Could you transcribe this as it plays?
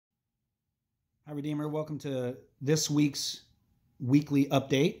Hi, Redeemer. Welcome to this week's weekly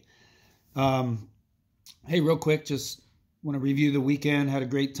update. Um, hey, real quick, just want to review the weekend. Had a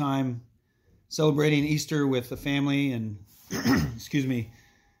great time celebrating Easter with the family and, excuse me,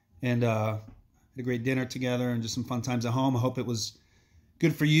 and had a great dinner together and just some fun times at home. I hope it was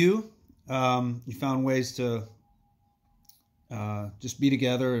good for you. You found ways to just be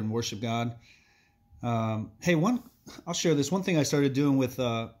together and worship God. Hey, I'll share this. One thing I started doing with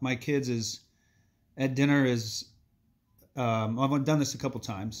my kids is at dinner is I've done this a couple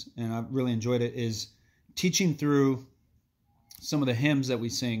times and I've really enjoyed it, is teaching through some of the hymns that we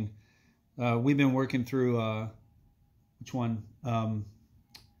sing. We've been working through which one? Come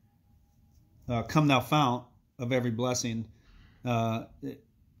Thou Fount of Every Blessing, uh,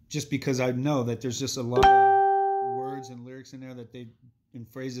 just because I know that there's just a lot of words and lyrics in there in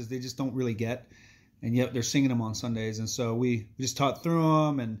phrases they just don't really get, and yet they're singing them on Sundays. And so we just taught through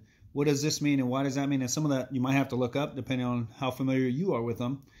them and what does this mean and why does that mean? And some of that you might have to look up depending on how familiar you are with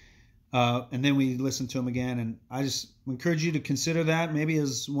them. And then we listen to them again. And I just encourage you to consider that maybe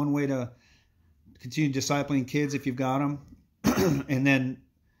as one way to continue discipling kids if you've got them. And then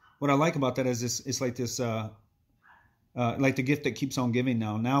what I like about that is it's like this, like the gift that keeps on giving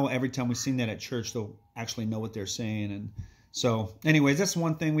now. Now every time we sing that at church, they'll actually know what they're saying. And so anyways, that's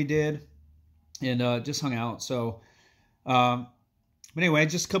one thing we did and just hung out. So, but anyway,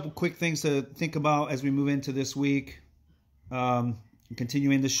 just a couple quick things to think about as we move into this week.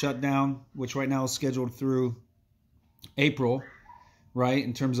 Continuing the shutdown, which right now is scheduled through April, right?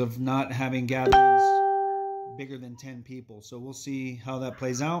 In terms of not having gatherings bigger than 10 people. So we'll see how that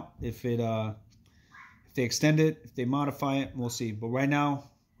plays out. If they extend it, if they modify it, we'll see. But right now,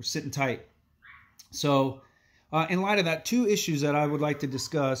 we're sitting tight. So in light of that, two issues that I would like to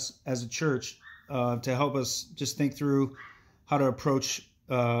discuss as a church to help us just think through how to approach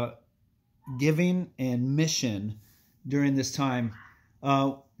giving and mission during this time.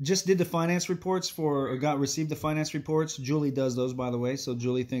 Just did the finance reports received the finance reports. Julie does those, by the way. So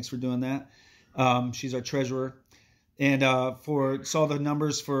Julie, thanks for doing that. She's our treasurer. And saw the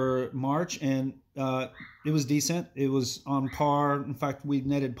numbers for March, and it was decent. It was on par. In fact, we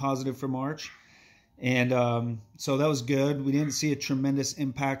netted positive for March. And so that was good. We didn't see a tremendous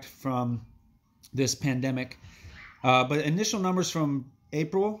impact from this pandemic. But initial numbers from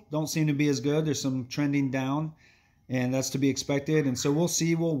April don't seem to be as good. There's some trending down, and that's to be expected. And so we'll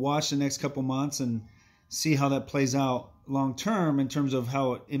see. We'll watch the next couple months and see how that plays out long term in terms of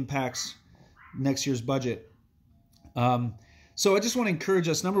how it impacts next year's budget. So I just want to encourage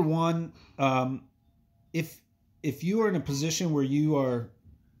us. Number one, if you are in a position where you are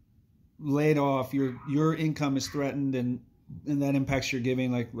laid off, your income is threatened, and that impacts your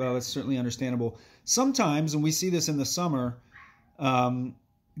giving, that's certainly understandable. Sometimes, and we see this in the summer,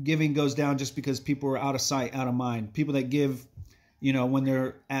 giving goes down just because people are out of sight, out of mind. People that give, when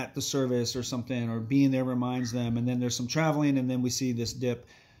they're at the service or something, or being there reminds them, and then there's some traveling, and then we see this dip.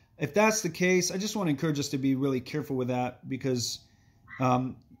 If that's the case, I just want to encourage us to be really careful with that because,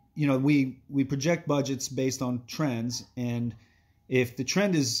 we project budgets based on trends, and if the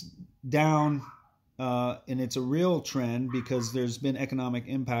trend is down, and it's a real trend because there's been economic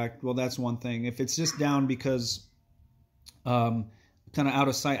impact, well, that's one thing. If it's just down because kind of out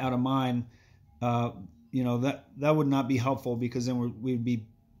of sight, out of mind, that would not be helpful because then we'd be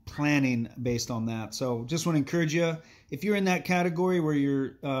planning based on that. So just want to encourage you, if you're in that category where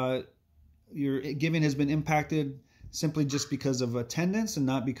your giving has been impacted simply just because of attendance and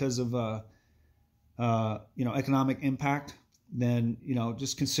not because of economic impact, then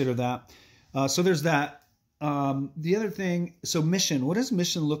just consider that. So there's that. The other thing, so mission. What does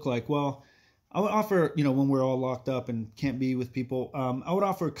mission look like? Well, I would offer, when we're all locked up and can't be with people, I would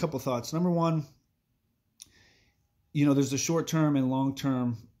offer a couple thoughts. Number one, there's a short-term and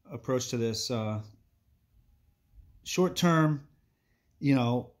long-term approach to this. Short-term,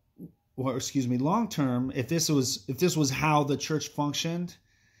 long-term, if this was how the church functioned,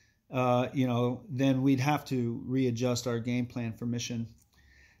 then we'd have to readjust our game plan for mission.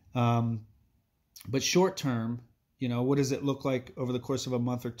 But short term, what does it look like over the course of a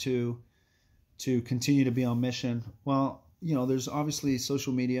month or two to continue to be on mission? Well, there's obviously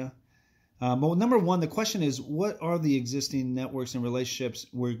social media. But number one, the question is, what are the existing networks and relationships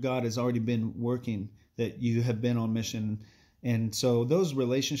where God has already been working that you have been on mission? And so those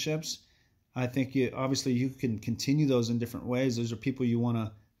relationships, I think obviously you can continue those in different ways. Those are people you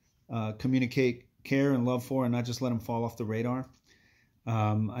want to communicate care and love for and not just let them fall off the radar.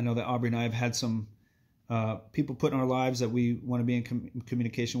 I know that Aubrey and I have had some people put in our lives that we want to be in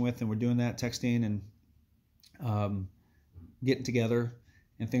communication with, and we're doing that, texting and getting together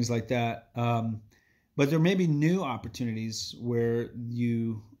and things like that. But there may be new opportunities where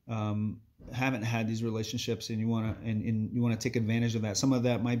you haven't had these relationships, and you want to and you want to take advantage of that. Some of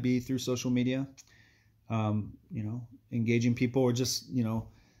that might be through social media, engaging people, or just we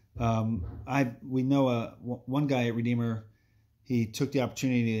know one guy at Redeemer. He took the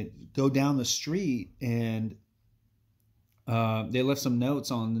opportunity to go down the street, and they left some notes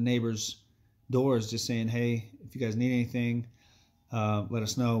on the neighbors' doors, just saying, "Hey, if you guys need anything, let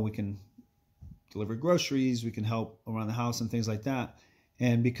us know. We can deliver groceries, we can help around the house and things like that."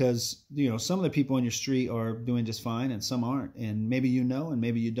 And because, some of the people on your street are doing just fine and some aren't. And maybe and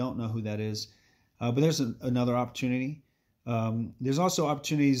maybe you don't know who that is. But there's another opportunity. There's also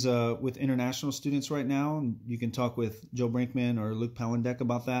opportunities with international students right now. And you can talk with Joe Brinkman or Luke Palendek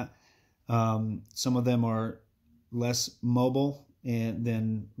about that. Some of them are less mobile,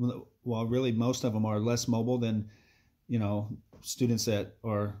 really most of them are less mobile than, students that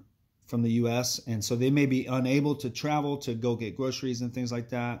are from the U.S. And so they may be unable to travel to go get groceries and things like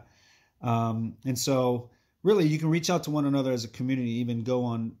that. And so really you can reach out to one another as a community, even go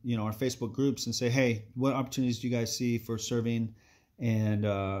on, our Facebook groups and say, hey, what opportunities do you guys see for serving and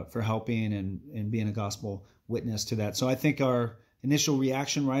for helping and being a gospel witness to that? So I think our initial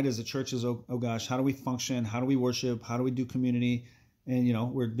reaction, right, as a church is, oh gosh, how do we function? How do we worship? How do we do community?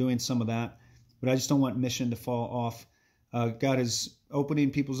 And, we're doing some of that, but I just don't want mission to fall off. God is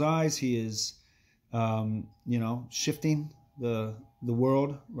opening people's eyes. He is, shifting the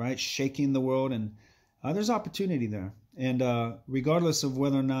world, right? Shaking the world. And there's opportunity there. And regardless of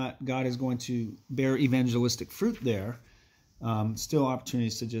whether or not God is going to bear evangelistic fruit there, still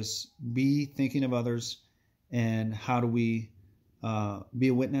opportunities to just be thinking of others and how do we be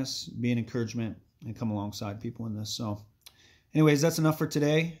a witness, be an encouragement, and come alongside people in this. So anyways, that's enough for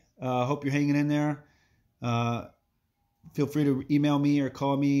today. Hope you're hanging in there. Feel free to email me or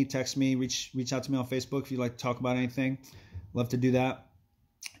call me, text me, reach out to me on Facebook if you'd like to talk about anything. Love to do that.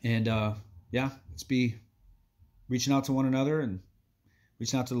 And let's be reaching out to one another and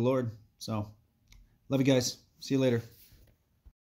reaching out to the Lord. So love you guys. See you later.